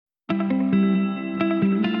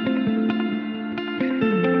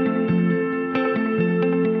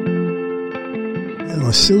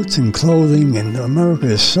suits and clothing, and America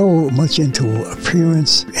is so much into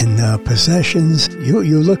appearance and possessions. You're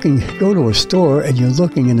looking, go to a store and you're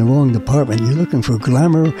looking in the wrong department. You're looking for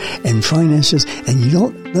glamour and finances, and you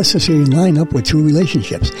don't necessarily line up with true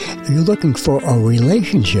relationships. You're looking for a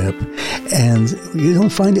relationship, and you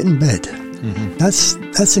don't find it in bed. Mm-hmm.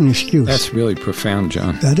 That's an excuse. That's really profound,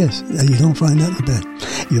 John. That is. You don't find that in bed.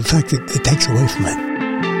 In fact, it takes away from it.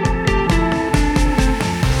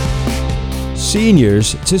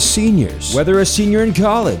 Seniors to seniors. Whether a senior in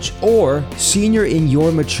college or senior in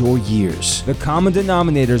your mature years, the common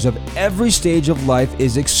denominators of every stage of life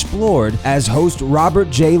is explored as host Robert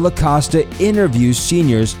J. LaCosta interviews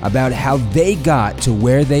seniors about how they got to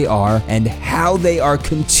where they are and how they are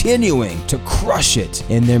continuing to crush it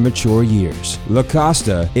in their mature years.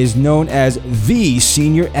 LaCosta is known as the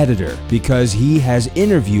senior editor because he has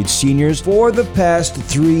interviewed seniors for the past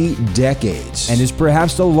 3 decades and is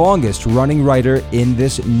perhaps the longest running writer in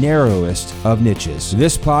this narrowest of niches.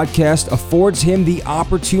 This podcast affords him the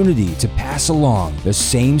opportunity to pass along the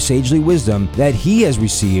same sagely wisdom that he has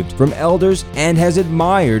received from elders and has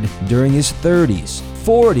admired during his 30s,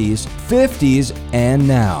 40s, 50s, and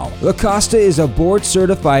now. LaCosta is a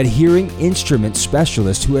board-certified hearing instrument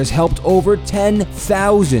specialist who has helped over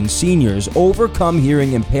 10,000 seniors overcome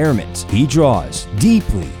hearing impairment. He draws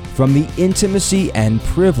deeply from the intimacy and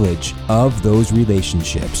privilege of those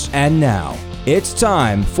relationships. And now, it's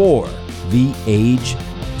time for The Age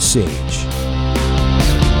Sage.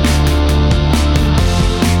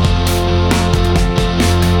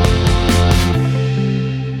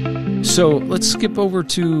 So let's skip over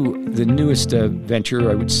to the newest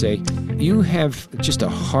venture, I would say. You have just a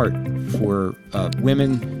heart for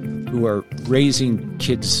women who are raising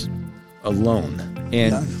kids alone.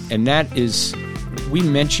 And that is, we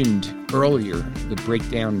mentioned earlier, the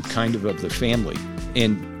breakdown kind of the family.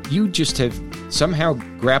 And you just have somehow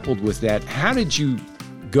grappled with that. How did you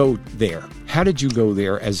go there? How did you go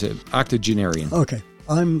there as an octogenarian? Okay.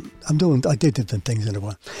 I did different things in the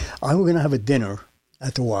Y. We're going to have a dinner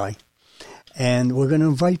at the Y, and we're going to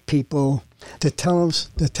invite people to tell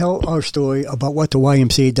our story about what the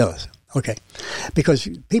YMCA does. Okay. Because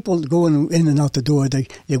people go in and out the door, they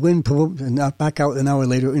go in and back out an hour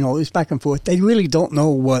later, it's back and forth. They really don't know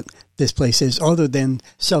what this place is other than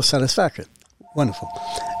self-satisfaction. Wonderful.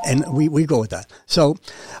 And we go with that. So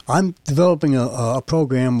I'm developing a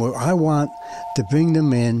program where I want to bring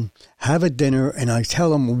them in, have a dinner, and I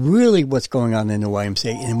tell them really what's going on in the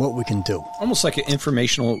YMCA and what we can do. Almost like an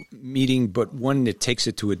informational meeting, but one that takes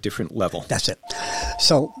it to a different level. That's it.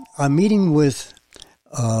 So I'm meeting with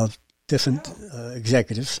different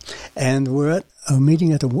executives, and we're at a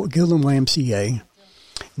meeting at the Gildan YMCA,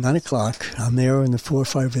 9 o'clock. I'm there, and the 4 or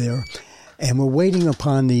 5 are there. And we're waiting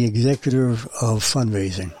upon the executive of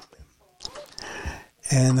fundraising.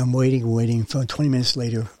 And I'm waiting. For 20 minutes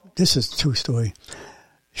later, this is a true story.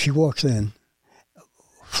 She walks in,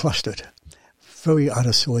 flustered, very out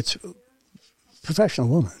of sorts, professional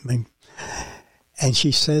woman. And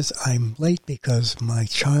she says, I'm late because I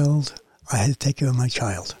had to take care of my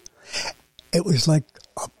child. It was like,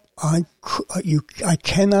 I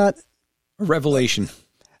cannot. A revelation.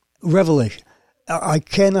 I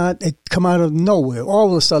cannot, it come out of nowhere.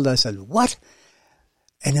 All of a sudden I said, what?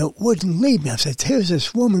 And it wouldn't leave me. I said, here's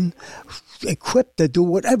this woman equipped to do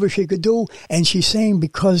whatever she could do, and she's saying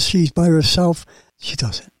because she's by herself, she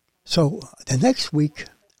does it. So the next week,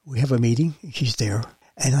 we have a meeting, she's there,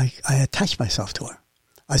 and I attach myself to her.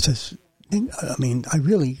 I said, Nick,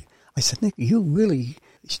 you really...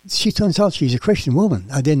 She turns out she's a Christian woman.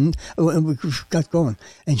 We got going.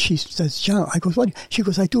 And she says, John, I goes, what? She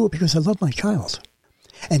goes, I do it because I love my child.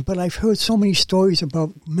 But I've heard so many stories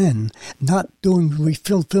about men not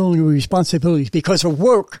fulfilling responsibilities because of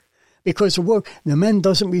work. The men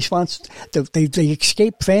doesn't respond. They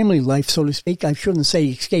escape family life, so to speak. I shouldn't say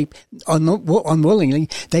escape unwillingly.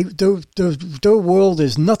 Their world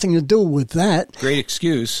has nothing to do with that. Great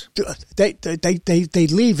excuse. They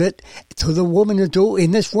leave it to the woman to do.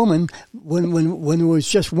 And this woman, when it was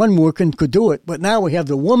just one working, could do it. But now we have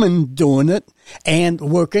the woman doing it and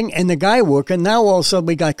working, and the guy working. Now all of a sudden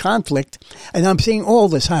we got conflict, and I'm seeing all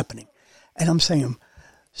this happening, and I'm saying,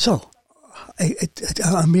 so.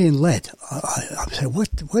 I'm being led. I'm saying,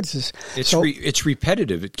 what is this? It's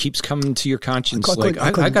repetitive. It keeps coming to your conscience.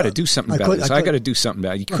 I got to do something about this. I got to do something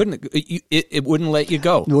about it. You couldn't. It wouldn't let you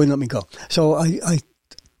go. It wouldn't let me go. So I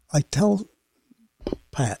tell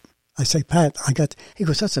Pat. I say, Pat, he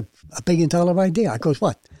goes, that's a $1 billion idea. I goes,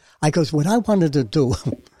 what? I goes, what I wanted to do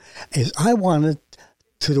is I wanted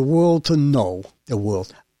the world to know,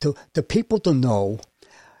 the people to know,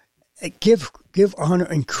 give give honor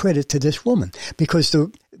and credit to this woman, because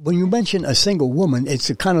when you mention a single woman, it's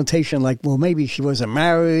a connotation like, well, maybe she wasn't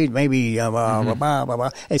married, maybe blah, blah, blah, blah, blah.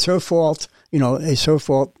 It's her fault. It's her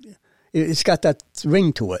fault. It's got that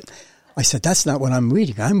ring to it. I said, that's not what I'm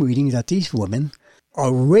reading. I'm reading that these women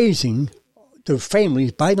are raising their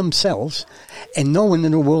families by themselves, and no one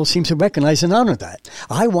in the world seems to recognize and honor that.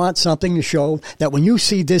 I want something to show that when you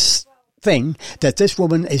see this thing, that this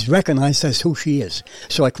woman is recognized as who she is.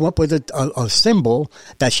 So I come up with a symbol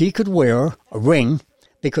that she could wear, a ring,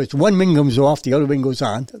 because one ring comes off, the other ring goes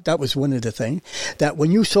on. That was one of the things. That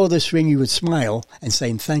when you saw this ring, you would smile and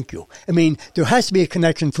say thank you. I mean, there has to be a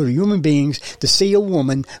connection for the human beings to see a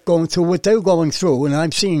woman going through what they're going through, and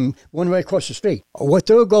I'm seeing one right across the street, what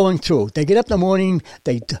they're going through. They get up in the morning,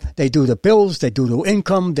 they do the bills, they do the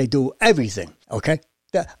income, they do everything, okay?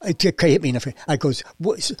 It hit me in the face. I goes,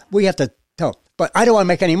 we have to tell, but I don't want to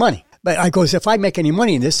make any money. But I goes, if I make any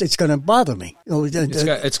money in this, it's going to bother me.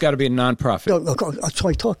 It's got to be a nonprofit.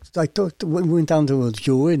 So we went down to a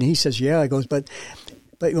jeweler, and he says, yeah. I goes, but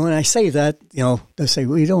when I say that, they say,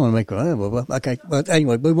 well, you don't want to make money. Okay, but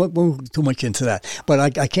anyway, we won't go too much into that.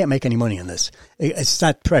 But I can't make any money in this. It's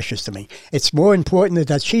that precious to me. It's more important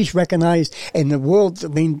that she's recognized in the world. I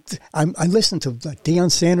mean, I listen to like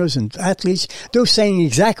Deion Sanders and athletes. They're saying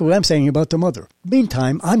exactly what I'm saying about the mother.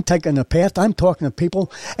 Meantime, I'm taking a path. I'm talking to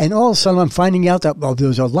people, and all of a sudden I'm finding out that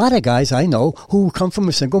there's a lot of guys I know who come from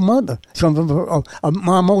a single mother, from a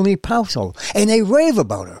mom-only household, and they rave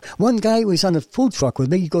about her. One guy was on a food truck with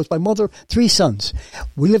me. He goes, my mother, 3 sons.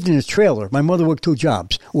 We lived in a trailer. My mother worked 2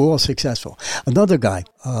 jobs. We're all successful. Another guy,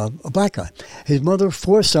 a black guy, his mother,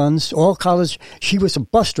 4 sons, all college. She was a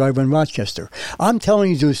bus driver in Rochester. I'm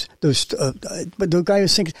telling you, but the guy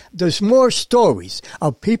was thinking, there's more stories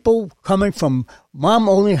of people coming from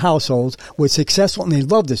mom-only households were successful, and they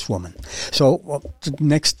loved this woman. So the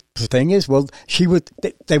next thing is,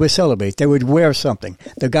 they would celebrate. They would wear something.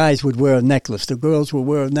 The guys would wear a necklace. The girls would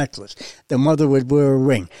wear a necklace. The mother would wear a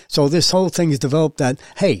ring. So this whole thing is developed that,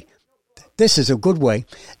 hey, this is a good way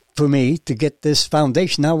for me to get this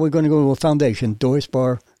foundation. Now we're going to go to a foundation, Doris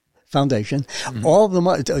Barr Foundation. Mm-hmm. All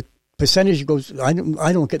the percentage goes, I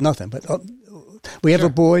don't get nothing, but we have a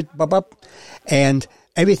board, and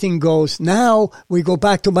everything goes. Now we go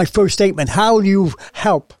back to my first statement. How do you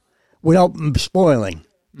help without spoiling?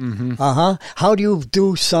 Mm-hmm. How do you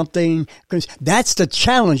do something? Because that's the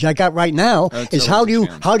challenge I got right now. Is how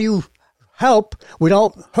do you help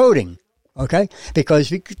without hurting? Okay, because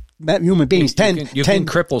human beings tend to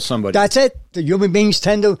cripple somebody. That's it. The human beings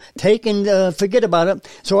tend to take and forget about it.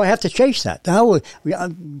 So I have to chase that. Now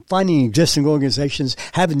I'm finding existing organizations,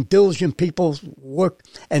 having diligent people work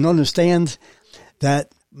and understand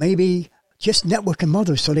that maybe just networking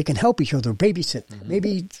mothers so they can help each other, babysit. Mm-hmm.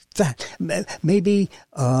 Maybe that. Maybe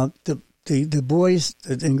the boys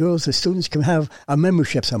and girls, the students can have a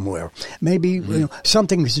membership somewhere. Maybe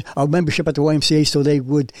something, a membership at the YMCA, so they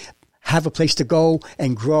would have a place to go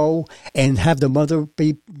and grow and have the mother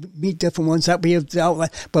meet different ones. That be the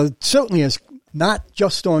outlet. But certainly it's not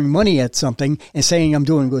just throwing money at something and saying I'm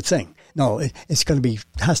doing a good thing. No, it's going to be,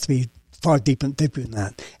 has to be far deeper than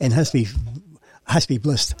that, and has to be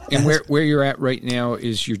blessed. And where you're at right now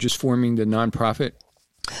is you're just forming the nonprofit?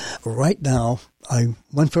 Right now, I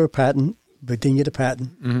went for a patent, but didn't get a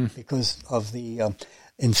patent because of the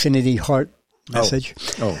Infinity Heart message.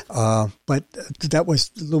 But that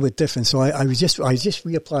was a little bit different. So I just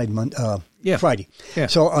reapplied Friday. Yeah.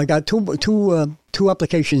 So I got two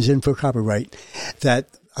applications in for copyright that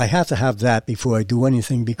I have to have that before I do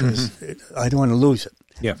anything because I don't want to lose it.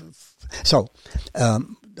 Yeah. So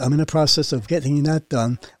I'm in the process of getting that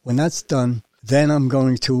done. When that's done, then I'm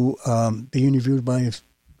going to be interviewed by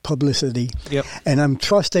publicity. Yep. And I'm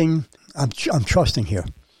trusting here.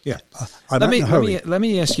 Yeah. Let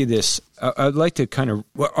me ask you this. I'd like to kind of,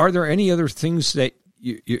 are there any other things that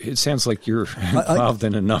it sounds like you're involved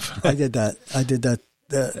in enough. I did that.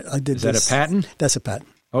 Is that a patent? That's a patent.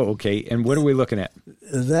 Oh, okay. And what are we looking at?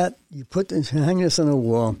 That you hang this on a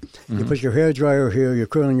wall. You put your hair dryer here, your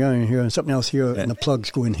curling iron here, and something else here, and the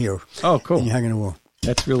plugs go in here. Oh, cool. And you hang it on the wall.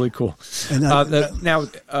 That's really cool.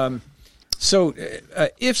 And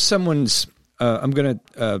if someone's, I'm going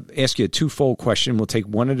to ask you a twofold question. We'll take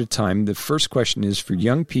one at a time. The first question is for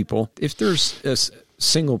young people. If there's a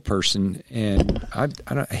single person, and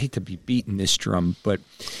I hate to be beating this drum, but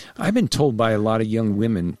I've been told by a lot of young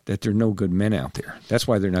women that there are no good men out there. That's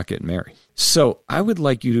why they're not getting married. So I would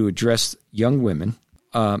like you to address young women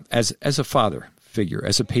as a father figure,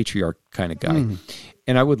 as a patriarch kind of guy.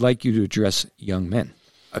 And I would like you to address young men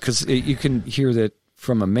because you can hear that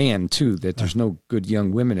from a man, too, that there's no good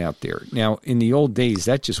young women out there. Now, in the old days,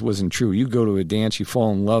 that just wasn't true. You go to a dance, you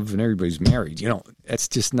fall in love, and everybody's married. You know, that's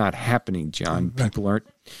just not happening, John. Right. People aren't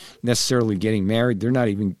necessarily getting married. They're not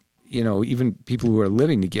even, you know, even people who are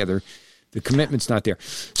living together, the commitment's not there.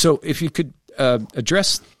 So if you could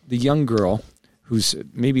address the young girl who's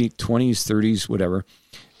maybe 20s, 30s, whatever,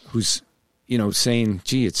 who's, you know, saying,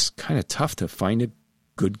 gee, it's kind of tough to find a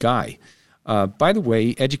good guy. By the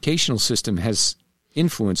way, educational system has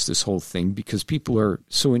influenced this whole thing because people are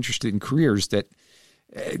so interested in careers that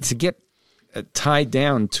to get tied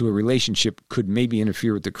down to a relationship could maybe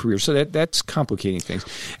interfere with the career. So that's complicating things.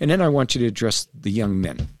 And then I want you to address the young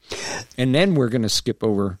men. And then we're going to skip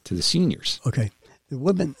over to the seniors. Okay. The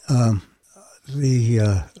women, a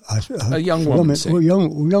young woman.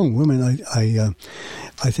 Young women,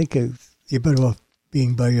 I think you're better off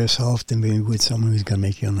being by yourself than being with someone who's going to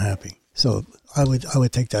make you unhappy. So I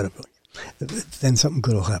would take that approach. Then something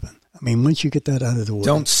good will happen. I mean, once you get that out of the way.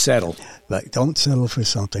 Don't settle. Right. Don't settle for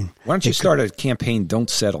something. Why don't you start a campaign, Don't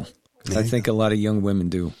Settle? I think a lot of young women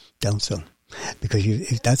do. Don't settle. Because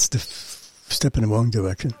that's the step in the wrong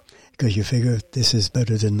direction. Because you figure this is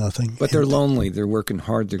better than nothing. But they're lonely. They're working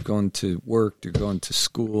hard. They're going to work. They're going to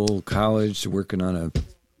school, college. They're working on a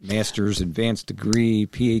master's, advanced degree,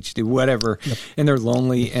 PhD, whatever. Yep. And they're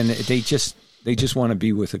lonely, and they just want to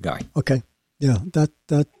be with a guy. Okay. Yeah,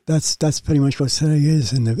 that's pretty much what today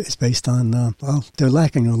is, and it's based on, they're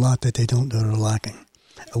lacking a lot that they don't know they're lacking.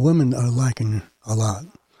 Women are lacking a lot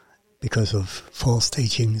because of false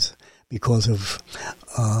teachings, because of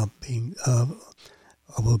being,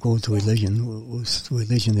 we'll go to religion.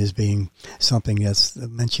 Religion is being something that's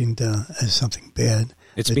mentioned as something bad.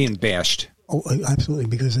 It's being bashed. Oh, absolutely,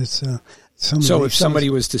 because it's... So if somebody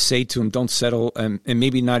was to say to him, don't settle, and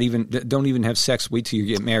maybe don't even have sex, wait till you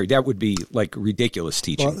get married, that would be like ridiculous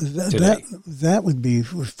teaching today. That would be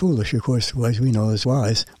foolish, of course, as we know is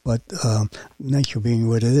wise, but nature being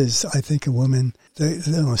what it is, I think a woman,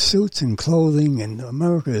 suits and clothing, and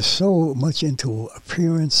America is so much into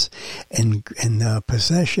appearance and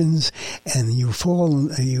possessions, and you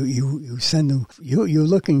fall, you send them, you're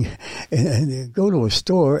looking, and you go to a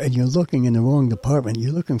store, and you're looking in the wrong department,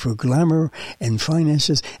 you're looking for glamour and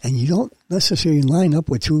finances, and you don't necessarily line up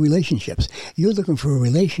with two relationships. You're looking for a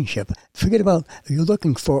relationship. Forget about, you're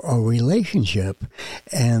looking for a relationship,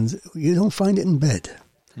 and you don't find it in bed.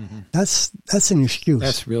 Mm-hmm. That's an excuse.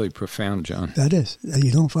 That's really profound, John. That is.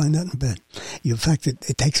 You don't find that in bed. In fact,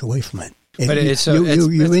 it takes away from it. But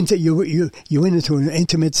you're into an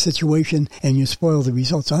intimate situation, and you spoil the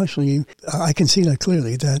results. Actually, I can see that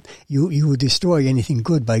clearly, that you would destroy anything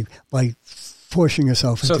good by forcing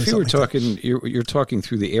yourself into something. So if you were talking, like you're talking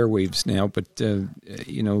through the airwaves now, but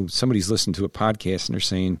somebody's listening to a podcast and they're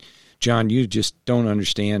saying, John, you just don't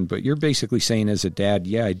understand. But you're basically saying, as a dad,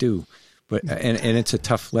 yeah, I do. But and it's a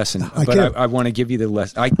tough lesson. I want to give you the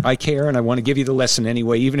lesson. I care, and I want to give you the lesson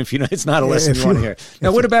anyway, even if it's not a lesson you want to hear.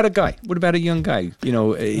 Now, what about a guy? What about a young guy?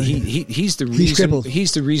 He's the reason.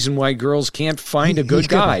 He's the reason why girls can't find a good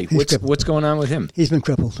guy. What's going on with him? He's been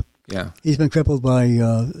crippled. Yeah, he's been crippled by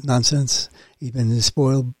nonsense. He's been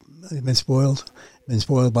spoiled. Been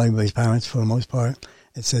spoiled by his parents for the most part.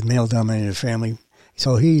 It's a male-dominated family.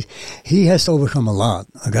 So he has to overcome a lot.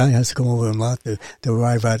 A guy has to come over a lot to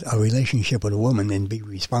arrive at a relationship with a woman and be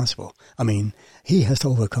responsible. I mean, he has to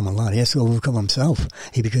overcome a lot. He has to overcome himself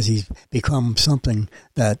because he's become something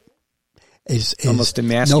that is almost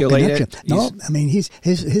emasculated. No, I mean his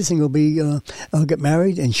thing will be I'll get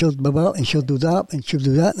married and she'll go out and she'll do that and she'll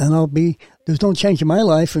do that and there's no change in my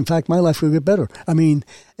life. In fact, my life will get better. I mean,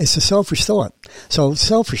 it's a selfish thought. So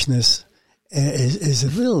selfishness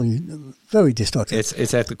is really very destructive.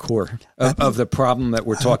 It's at the core of the problem that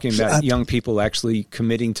we're talking about. Young people actually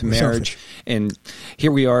committing to marriage, and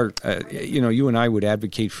here we are. You and I would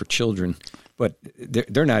advocate for children, but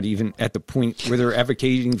they're not even at the point where they're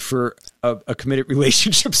advocating for a committed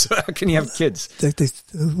relationship. So how can you have kids?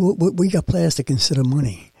 We got plastic instead of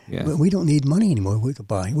money. Yeah. We don't need money anymore to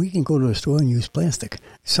buy. We can go to a store and use plastic.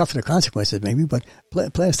 Suffer the consequences maybe, but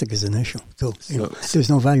plastic is an issue. So, there's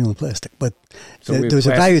no value in plastic. But there's a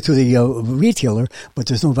value to the retailer, but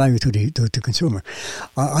there's no value to the consumer.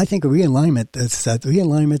 I think a realignment,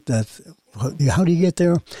 how do you get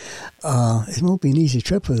there? It won't be an easy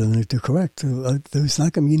trip for them to correct. There's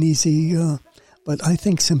not going to be an easy... but I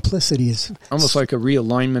think simplicity is... almost like a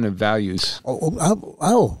realignment of values.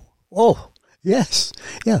 Oh. Yes.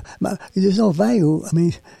 Yeah. There's no value. I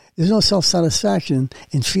mean, there's no self-satisfaction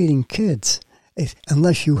in feeding kids.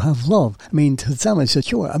 unless you have love. I mean, to them, it's a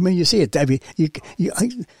chore. I mean, you see it, Debbie.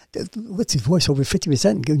 What's his voice? Over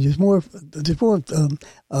 50%. There's more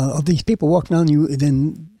of these people walking on you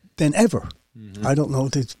than ever. Mm-hmm. I don't know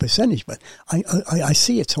the percentage, but I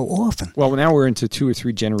see it so often. Well, now we're into 2 or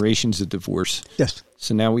 3 generations of divorce. Yes.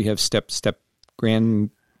 So now we have step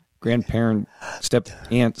grandparent, step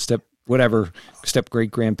aunt, step whatever, step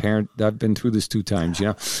great grandparent. I've been through this 2 times. You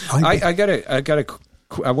know,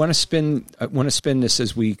 I want to spin this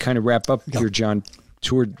as we kind of wrap up here, John,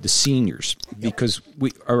 toward the seniors, because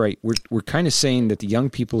we're kind of saying that the young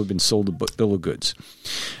people have been sold a bill of goods.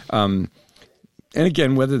 And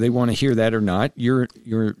again, whether they want to hear that or not, you're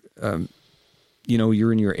in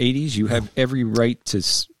your 80s. You have every right to,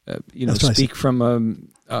 speak from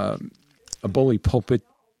a bully pulpit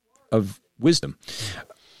of wisdom.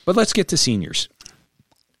 But let's get to seniors.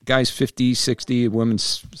 Guys 50, 60, a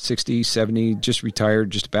woman's 60, 70, just retired,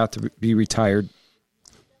 just about to be retired.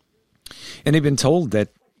 And they've been told that,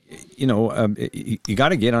 you got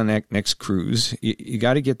to get on that next cruise. You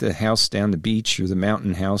got to get the house down the beach or the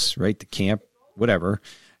mountain house, right, the camp, whatever.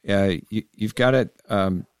 You've got to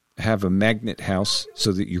have a magnet house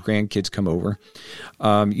so that your grandkids come over.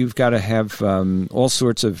 You've got to have all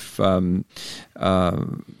sorts of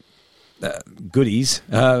goodies,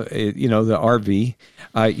 the RV.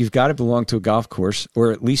 You've got to belong to a golf course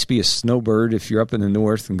or at least be a snowbird if you're up in the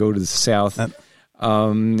north and go to the south.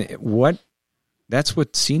 That's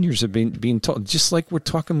what seniors are being told. Just like we're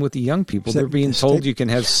talking with the young people, they're being told you can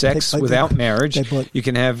have sex without marriage. You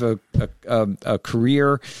can have a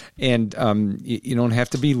career, and you don't have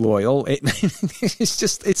to be loyal. It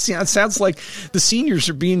sounds like the seniors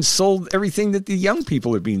are being sold everything that the young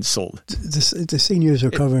people are being sold. The seniors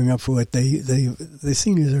are covering up for it. The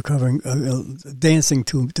seniors are covering dancing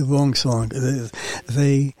to the wrong song.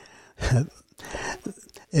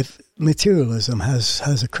 If materialism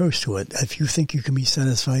has a curse to it, if you think you can be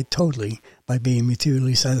satisfied totally by being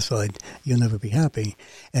materially satisfied, you'll never be happy.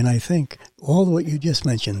 And I think all of what you just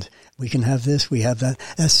mentioned, we can have this, we have that,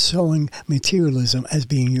 that's showing materialism as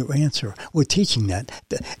being your answer. We're teaching that.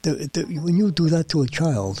 When you do that to a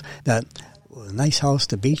child, that a nice house,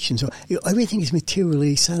 the beach, and so everything is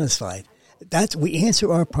materially satisfied. We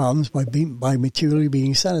answer our problems by materially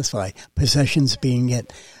being satisfied, possessions being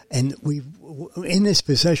it. And we, in this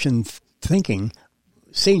possession thinking,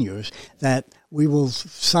 seniors, that we will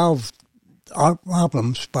solve our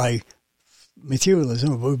problems by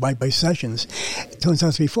materialism or by possessions, it turns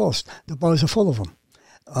out to be false. The bars are full of them.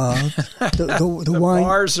 The wine,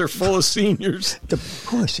 bars are full of seniors. Of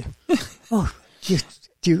course. Oh,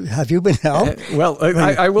 have you been out?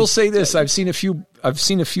 I will say this: I've seen a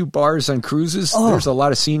few bars on cruises. There's a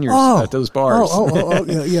lot of seniors at those bars.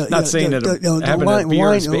 Yeah. Not saying that having a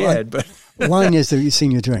beer is bad, but wine is the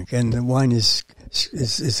senior drink, and wine is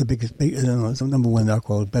the biggest, the number one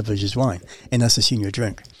alcoholic beverage is wine, and that's a senior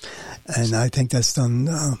drink, and I think that's done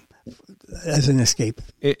as an escape.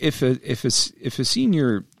 If a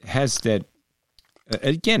senior has that,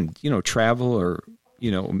 again, travel or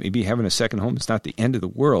maybe having a second home is not the end of the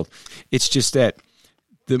world. It's just that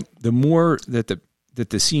the more that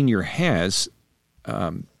the senior has,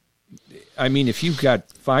 if you've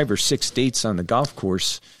got 5 or 6 dates on the golf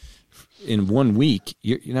course in 1 week,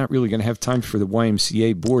 you're not really going to have time for the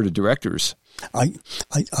YMCA board of directors. I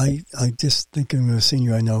just thinking of a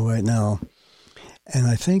senior I know right now, and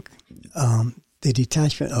I think the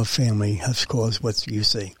detachment of family has caused what you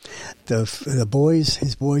see.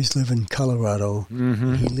 His boys live in Colorado.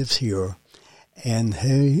 Mm-hmm. He lives here, and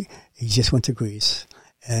he just went to Greece,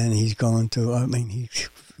 and he's gone to. He's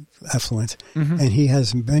affluent, mm-hmm. and he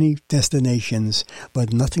has many destinations,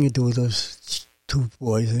 but nothing to do with those 2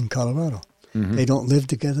 boys in Colorado. Mm-hmm. They don't live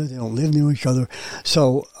together. They don't live near each other.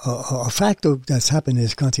 So a factor that's happened in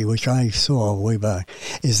this country, which I saw way back,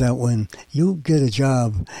 is that when you get a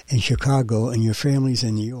job in Chicago and your family's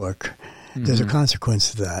in New York, mm-hmm. there's a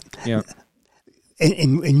consequence to that. Yeah.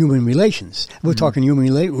 In human relations. We're mm-hmm. talking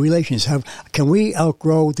human relations. Can we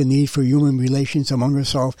outgrow the need for human relations among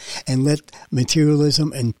ourselves and let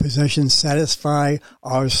materialism and possessions satisfy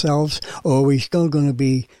ourselves, or are we still going to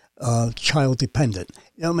be child dependent?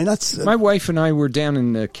 That's my wife and I were down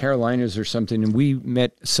in the Carolinas or something, and we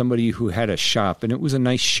met somebody who had a shop, and it was a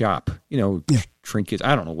nice shop, trinkets.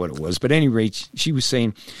 I don't know what it was, but at any rate, she was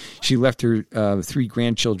saying she left her 3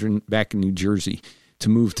 grandchildren back in New Jersey to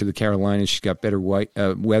move to the Carolinas. She got better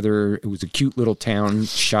weather. It was a cute little town,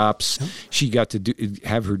 shops. She got to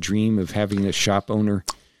have her dream of having a shop owner,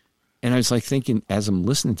 and I was like thinking, as I'm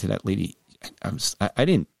listening to that lady, I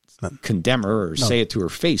didn't condemn her or say it to her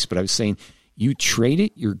face, but I was saying, you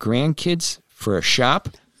traded your grandkids for a shop?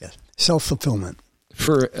 Yes. self-fulfillment.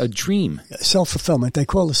 For a dream. Self-fulfillment. They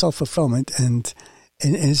call it self-fulfillment, and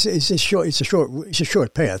it's a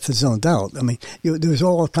short path. There's no doubt. I mean, there's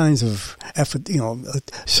all kinds of effort.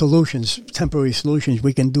 Solutions, temporary solutions.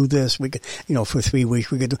 We can do this. We can, for 3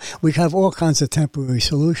 weeks. We have all kinds of temporary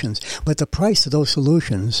solutions. But the price of those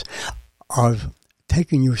solutions are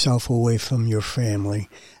taking yourself away from your family.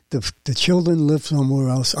 The children live somewhere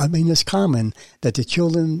else. I mean, it's common that the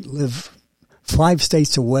children live 5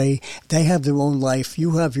 states away. They have their own life.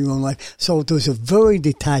 You have your own life. So there's a very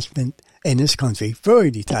detachment in this country,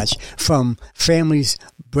 very detached from families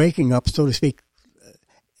breaking up, so to speak,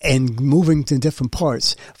 and moving to different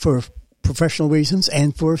parts for professional reasons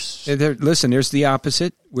and for... Listen, there's the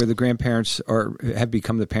opposite, where the grandparents have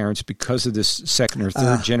become the parents because of this second or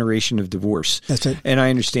third generation of divorce. That's it. And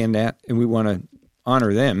I understand that, and we want to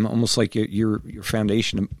honor them, almost like your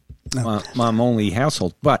foundation, mom-only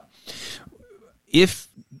household. But if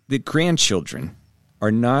the grandchildren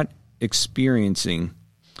are not experiencing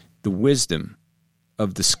the wisdom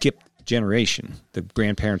of the skipped generation, the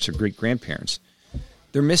grandparents or great-grandparents,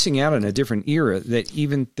 they're missing out on a different era that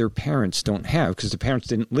even their parents don't have because the parents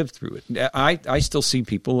didn't live through it. I still see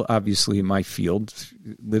people, obviously in my field,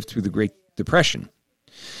 live through the Great Depression.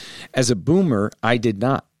 As a boomer, I did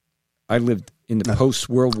not. I lived in the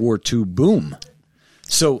post-World War II boom.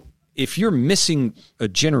 So if you're missing a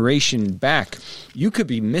generation back, you could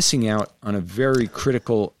be missing out on a very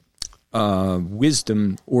critical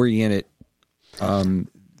wisdom-oriented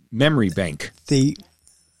memory bank. The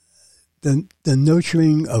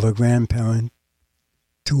nurturing of a grandparent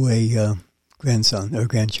to a grandson or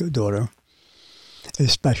granddaughter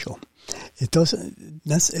is special. It doesn't.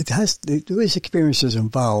 There is experiences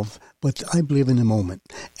involved, but I believe in the moment.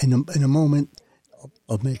 In a moment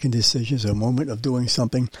of making decisions, a moment of doing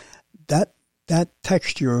something, that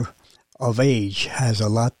texture of age has a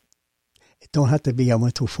lot. It don't have to be I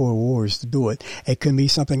went through 4 wars to do it. It can be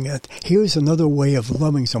something that here's another way of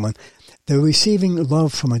loving someone. They're receiving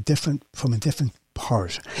love from a different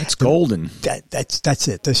part. It's golden. That's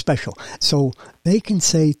it. They're special. So they can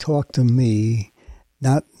talk to me,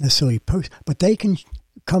 not necessarily but they can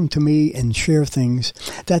come to me and share things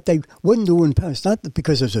that they wouldn't do in past. Not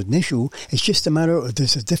because there's an issue. It's just a matter of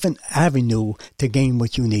there's a different avenue to gain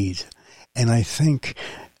what you need. And I think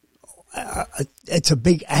it's a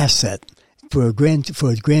big asset for a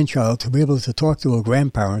grandchild to be able to talk to a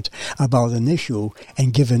grandparent about an issue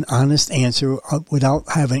and give an honest answer without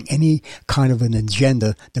having any kind of an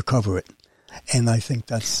agenda to cover it. And I think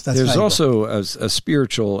that's there's valuable. Also a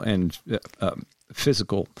spiritual and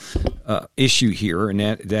physical issue here, and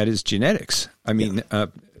that is genetics. I mean,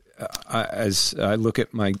 as I look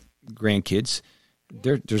at my grandkids,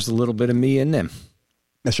 there's a little bit of me in them.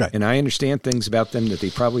 That's right. And I understand things about them that they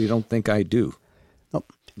probably don't think I do.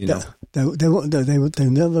 You know? They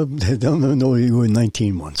don't know you were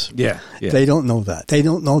 19 once. Yeah. They don't know that. They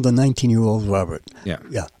don't know the 19-year-old Robert. Yeah.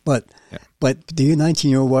 But the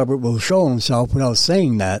 19-year-old Robert will show himself without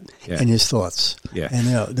saying that in his thoughts. Yeah.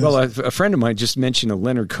 And, well, a friend of mine just mentioned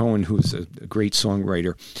Leonard Cohen, who's a great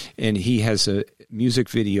songwriter, and he has a music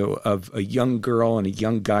video of a young girl and a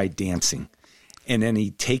young guy dancing. And then he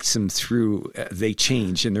takes them through, they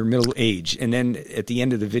change in their middle age. And then at the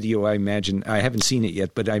end of the video, I haven't seen it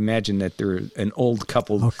yet, but I imagine that they're an old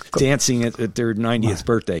couple dancing at their 90th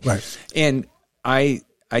birthday. Right. And I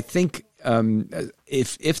think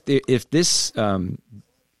if this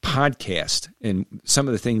podcast and some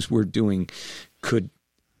of the things we're doing could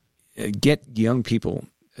get young people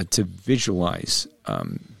to visualize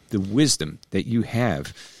the wisdom that you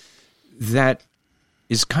have, that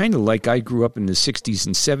is kind of like I grew up in the 60s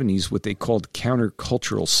and 70s, what they called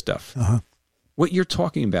countercultural stuff. Uh-huh. What you're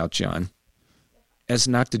talking about, John, as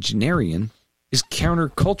an octogenarian, is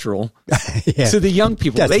countercultural to the young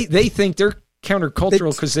people. They think they're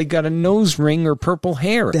countercultural because they got a nose ring or purple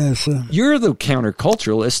hair. You're the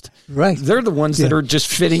counterculturalist. Right. They're the ones that are just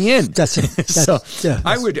fitting in.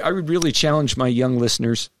 I would really challenge my young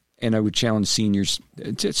listeners, and I would challenge seniors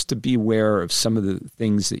just to be aware of some of the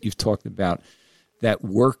things that you've talked about. That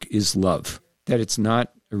work is love, that it's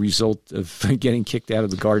not a result of getting kicked out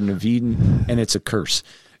of the Garden of Eden, and it's a curse.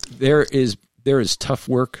 There is tough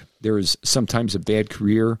work. There is sometimes a bad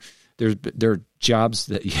career. There are jobs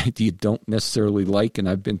that you don't necessarily like, and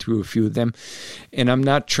I've been through a few of them. And I'm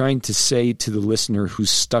not trying to say to the listener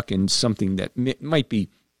who's stuck in something that might be,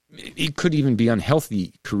 it could even be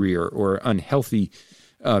unhealthy career or unhealthy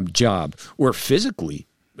job or physically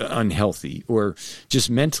unhealthy or just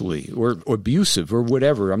mentally or abusive or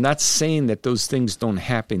whatever. I'm not saying that those things don't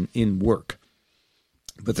happen in work,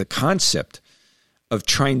 but the concept of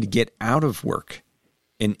trying to get out of work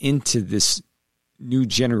and into this new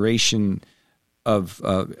generation of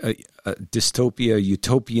a dystopia,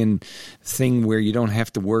 utopian thing where you don't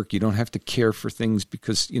have to work, you don't have to care for things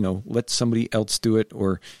because, let somebody else do it.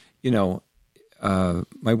 Or,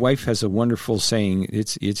 my wife has a wonderful saying,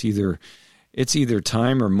 it's either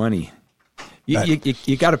time or money.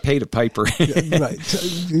 You got to pay the piper. Right.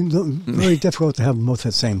 So, very difficult to have them both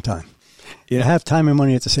at the same time. Yeah. Have time and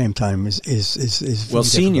money at the same time is well,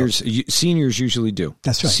 seniors usually do.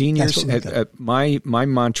 That's right. Seniors, my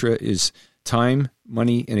mantra is time,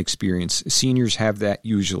 money, and experience. Seniors have that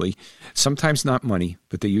usually. Sometimes not money,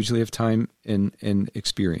 but they usually have time and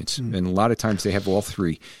experience. And a lot of times they have all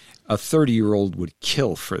three. A 30-year-old would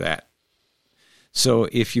kill for that. So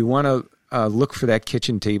if you want to look for that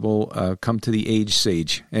kitchen table, come to the Age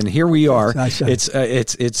Sage, and here we are. It's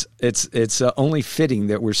only fitting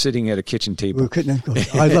that we're sitting at a kitchen table.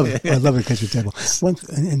 I love it. I love a kitchen table.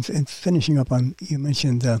 And finishing up on, you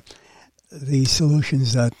mentioned the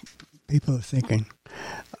solutions that people are thinking.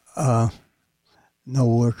 No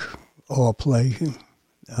work, all play,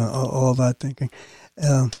 all that thinking.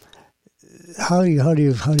 How do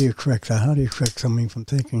you correct that? How do you correct somebody from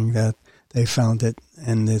thinking that they found it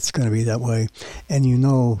and it's going to be that way, and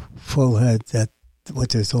full head that what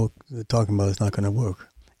they're talking about is not going to work?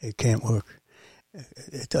 It can't work.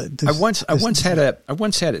 I once had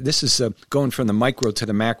it. This is going from the micro to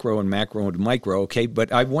the macro and macro to micro. Okay,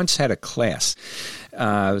 but I once had a class. It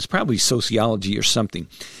was probably sociology or something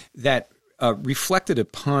that reflected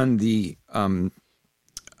upon the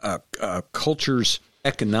culture's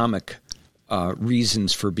economic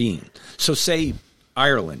reasons for being. So, say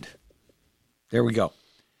Ireland. There we go.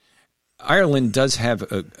 Ireland does have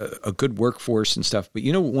a good workforce and stuff, but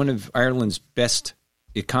what one of Ireland's best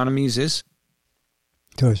economies is?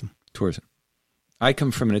 Tourism. I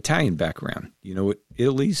come from an Italian background. You know what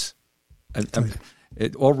Italy's?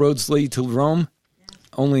 All roads lead to Rome,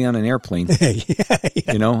 only on an airplane.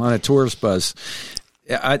 Yeah. On a tourist bus.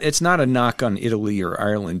 It's not a knock on Italy or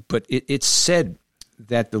Ireland, but it's said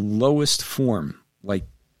that the lowest form, like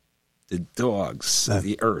the dogs,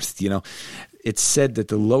 the earth, it's said that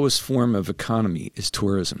the lowest form of economy is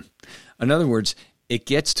tourism. In other words, it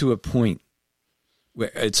gets to a point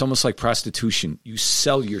where it's almost like prostitution. You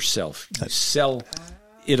sell yourself. You sell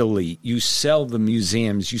Italy. You sell the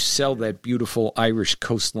museums. You sell that beautiful Irish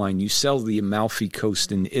coastline. You sell the Amalfi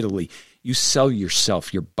Coast in Italy. You sell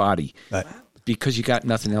yourself, your body, because you got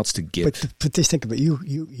nothing else to give. But just think about it.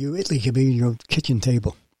 You Italy could be your kitchen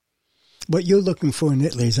table. What you're looking for in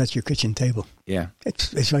Italy is at your kitchen table. Yeah,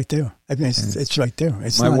 it's right there. I mean, it's right there.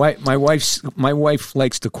 It's my wife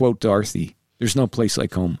likes to quote Dorothy. There's no place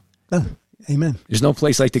like home. Oh, amen. There's no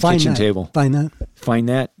place like the kitchen table. Find that.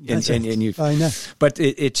 And you find that. But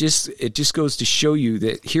it just goes to show you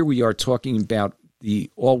that here we are talking about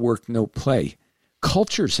the all work no play.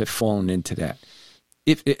 Cultures have fallen into that.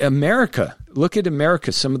 If America, look at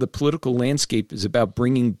America. Some of the political landscape is about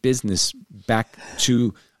bringing business back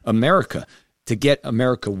to America, to get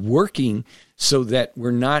America working so that we're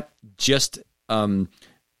not just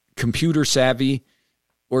computer savvy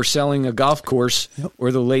or selling a golf course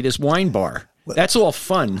or the latest wine bar. That's all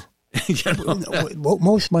fun.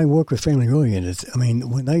 Most of my work was family oriented. I mean,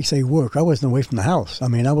 when I say work, I wasn't away from the house. I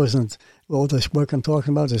mean, I wasn't, all this work I'm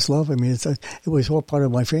talking about, this love, I mean, it was all part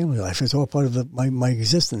of my family life. It's all part of my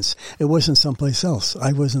existence. It wasn't someplace else.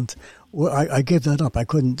 I wasn't, I gave that up. I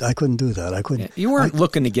couldn't do that. I couldn't. You weren't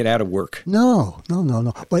looking to get out of work. No.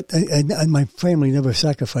 But and my family never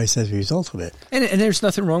sacrificed as a result of it. And there's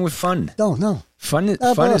nothing wrong with fun. No. Fun is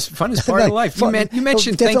part of life. You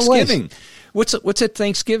mentioned Thanksgiving. What's at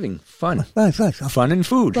Thanksgiving? Fun. Right. Fun and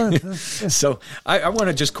food. Right. Yeah. So I want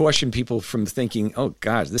to just caution people from thinking, oh,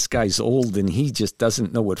 God, this guy's old and he just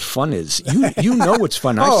doesn't know what fun is. You know what's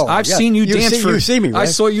fun. I've seen you dance you see me, right? I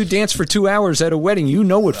saw you dance for 2 hours at a wedding. You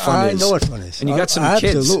know what fun is. I know what fun is. And you got some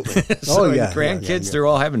absolutely. kids. So grandkids, they're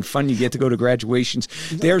all having fun. You get to go to graduations.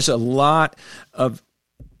 There's a lot of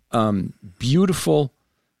beautiful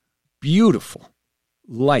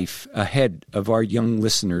life ahead of our young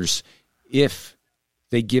listeners if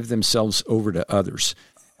they give themselves over to others.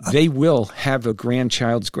 They will have a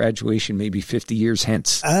grandchild's graduation maybe 50 years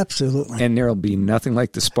hence. Absolutely. And there'll be nothing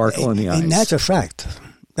like the sparkle in the eyes. And that's a fact.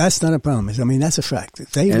 That's not a promise. I mean, that's a fact.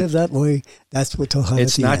 If they live that way, that's what they'll have.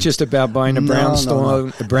 It's not just about buying a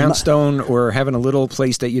brownstone or having a little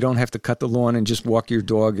place that you don't have to cut the lawn and just walk your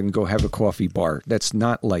dog and go have a coffee bar. That's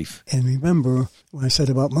not life. And remember, when I said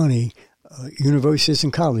about money, universities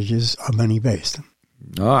and colleges are money-based.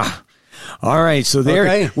 All right, so there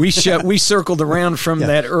Okay. we circled around from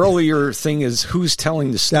that earlier thing is who's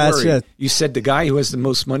telling the story. That's it. You said the guy who has the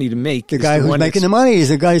most money to make. The is guy the who's one making the money is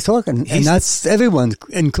the guy who's talking, and that's everyone,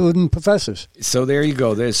 including professors. So there you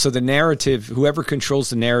go. So the narrative, whoever controls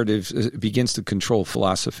the narrative begins to control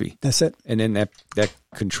philosophy. That's it. And then that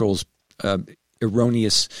controls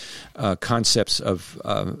erroneous concepts of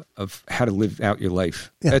how to live out your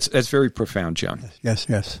life. Yeah. That's very profound, John. Yes.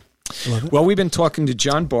 Love it. Well, we've been talking to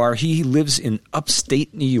John Barr. He lives in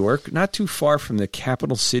upstate New York, not too far from the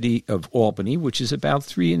capital city of Albany, which is about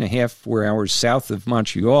 4 hours south of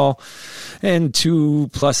Montreal and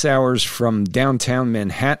 2+ hours from downtown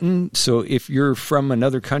Manhattan. So if you're from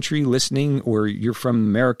another country listening, or you're from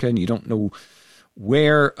America and you don't know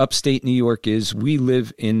where upstate New York is, we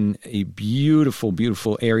live in a beautiful,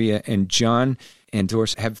 beautiful area. And John and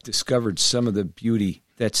Doris have discovered some of the beauty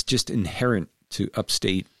that's just inherent to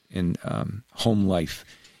upstate and home life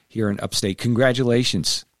here in upstate.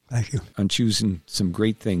 Congratulations. Thank you. On choosing some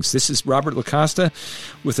great things. This is Robert LaCosta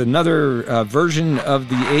with another version of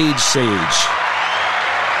the Age Sage.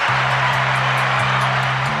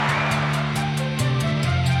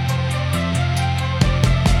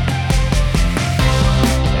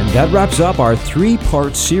 And that wraps up our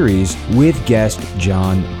 3-part series with guest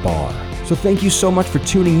John Barr. So thank you so much for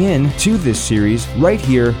tuning in to this series right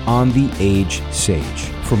here on The Age Sage.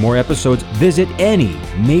 For more episodes, visit any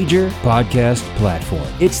major podcast platform.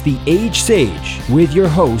 It's The Age Sage with your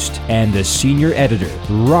host and the senior editor,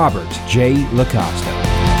 Robert J. LaCosta.